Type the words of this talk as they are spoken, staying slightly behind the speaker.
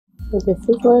This is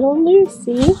little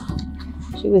Lucy.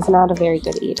 She was not a very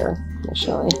good eater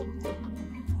initially.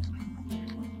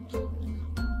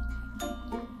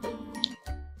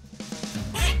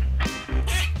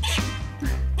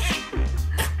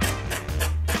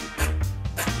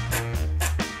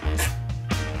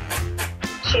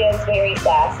 She is very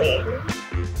sassy.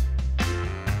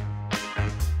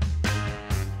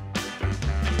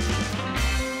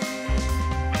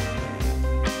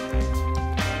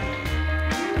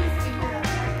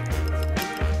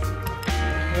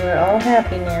 We're all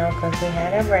happy now because we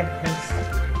had our breakfast.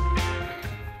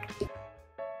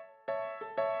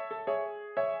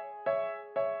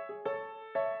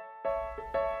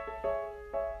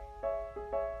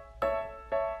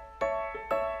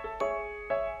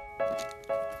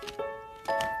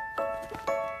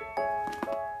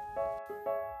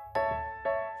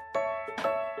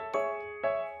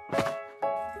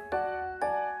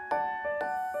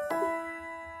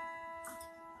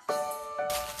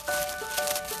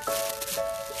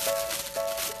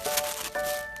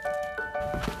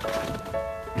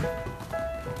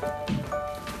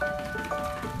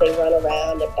 They run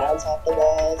around and bounce off the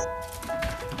walls.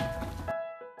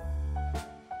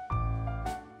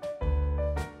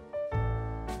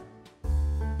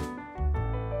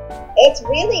 It's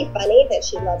really funny that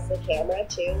she loves the camera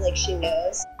too, like she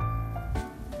knows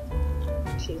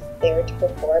she's there to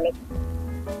perform.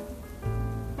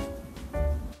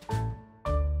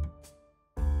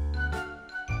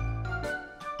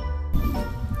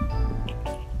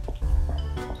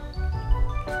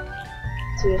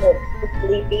 She's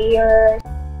sleepier.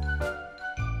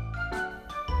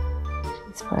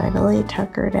 She's finally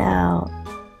tuckered out.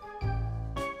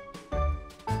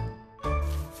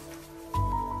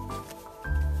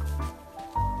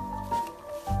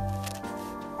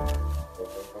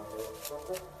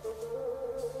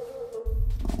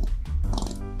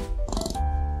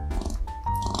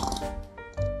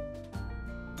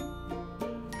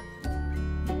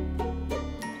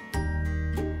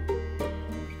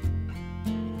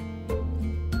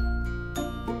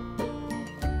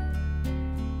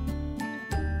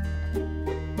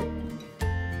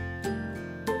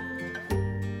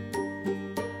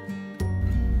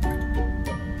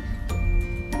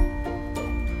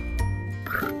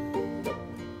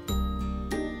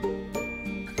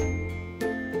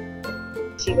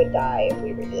 She would die if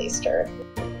we released her.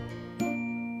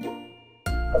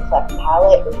 The cleft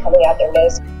palate was coming out their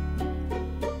nose.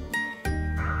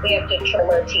 We have to trim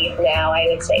her teeth now, I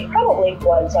would say probably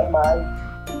once a month.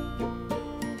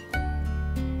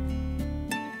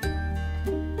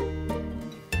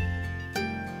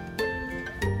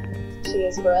 She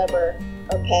is forever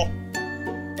okay.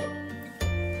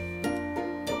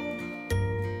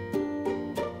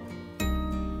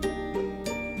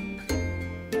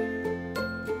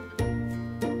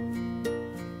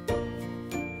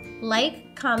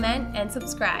 Like, comment, and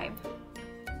subscribe.